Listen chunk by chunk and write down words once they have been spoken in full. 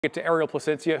Get to Ariel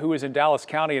Placencia, who is in Dallas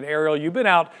County. And Ariel, you've been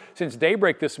out since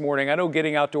daybreak this morning. I know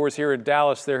getting outdoors here in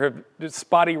Dallas, there have been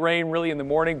spotty rain really in the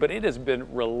morning, but it has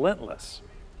been relentless.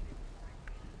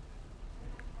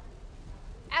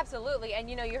 Absolutely. And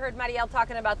you know, you heard Marielle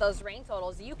talking about those rain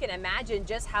totals. You can imagine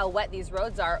just how wet these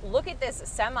roads are. Look at this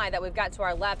semi that we've got to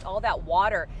our left, all that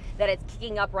water that it's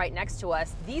kicking up right next to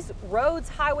us. These roads,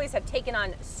 highways have taken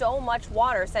on so much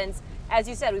water since, as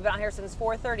you said, we've been out here since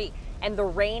 4:30 and the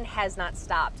rain has not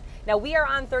stopped. Now we are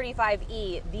on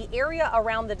 35E. The area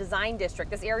around the design district,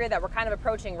 this area that we're kind of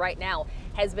approaching right now,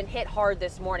 has been hit hard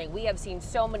this morning. We have seen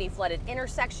so many flooded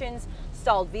intersections,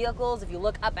 stalled vehicles. If you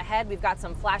look up ahead, we've got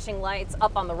some flashing lights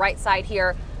up on the right side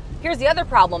here. Here's the other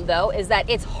problem though, is that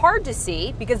it's hard to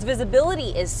see because visibility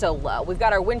is so low. We've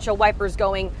got our windshield wipers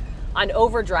going on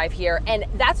overdrive here, and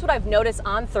that's what I've noticed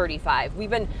on 35. We've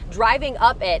been driving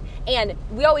up it, and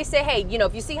we always say, hey, you know,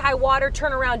 if you see high water,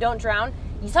 turn around, don't drown.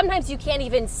 Sometimes you can't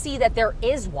even see that there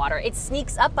is water. It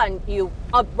sneaks up on you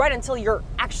right until you're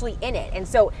actually in it. And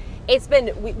so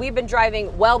we've been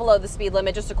driving well below the speed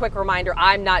limit. Just a quick reminder,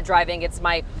 I'm not driving. It's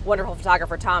my wonderful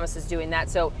photographer, Thomas, is doing that.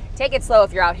 So take it slow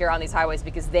if you're out here on these highways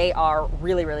because they are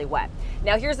really, really wet.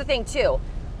 Now, here's the thing too.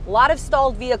 A lot of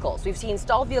stalled vehicles. We've seen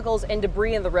stalled vehicles and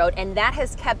debris in the road, and that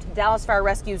has kept Dallas Fire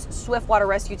Rescue's Swift Water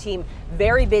Rescue team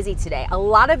very busy today. A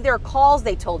lot of their calls,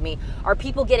 they told me, are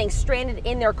people getting stranded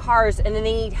in their cars and then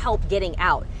they need help getting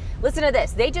out. Listen to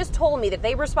this. They just told me that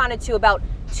they responded to about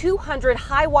 200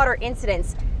 high water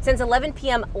incidents since 11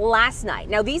 p.m. last night.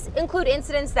 Now, these include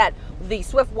incidents that the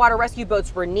Swift Water Rescue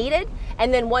boats were needed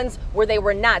and then ones where they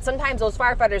were not. Sometimes those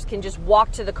firefighters can just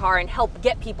walk to the car and help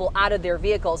get people out of their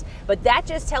vehicles. But that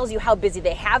just tells you how busy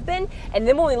they have been. And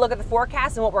then when we look at the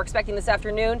forecast and what we're expecting this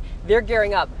afternoon, they're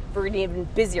gearing up for an even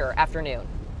busier afternoon.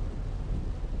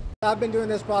 I've been doing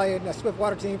this probably in the Swift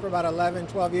Water team for about 11,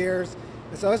 12 years.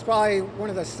 And so it's probably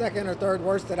one of the second or third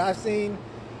worst that I've seen.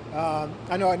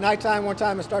 I know at nighttime, one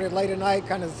time it started late at night,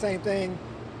 kind of the same thing,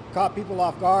 caught people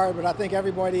off guard, but I think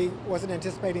everybody wasn't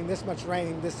anticipating this much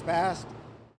rain this fast.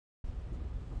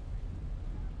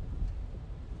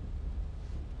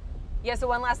 Yeah, so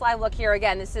one last live look here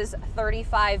again. This is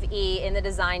 35E in the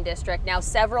design district. Now,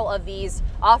 several of these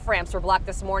off-ramps were blocked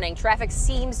this morning. Traffic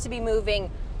seems to be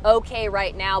moving okay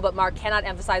right now, but Mark cannot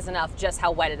emphasize enough just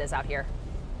how wet it is out here.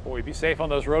 Boy, be safe on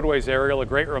those roadways, Ariel. A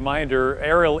great reminder.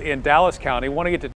 Ariel in Dallas County. Want to get to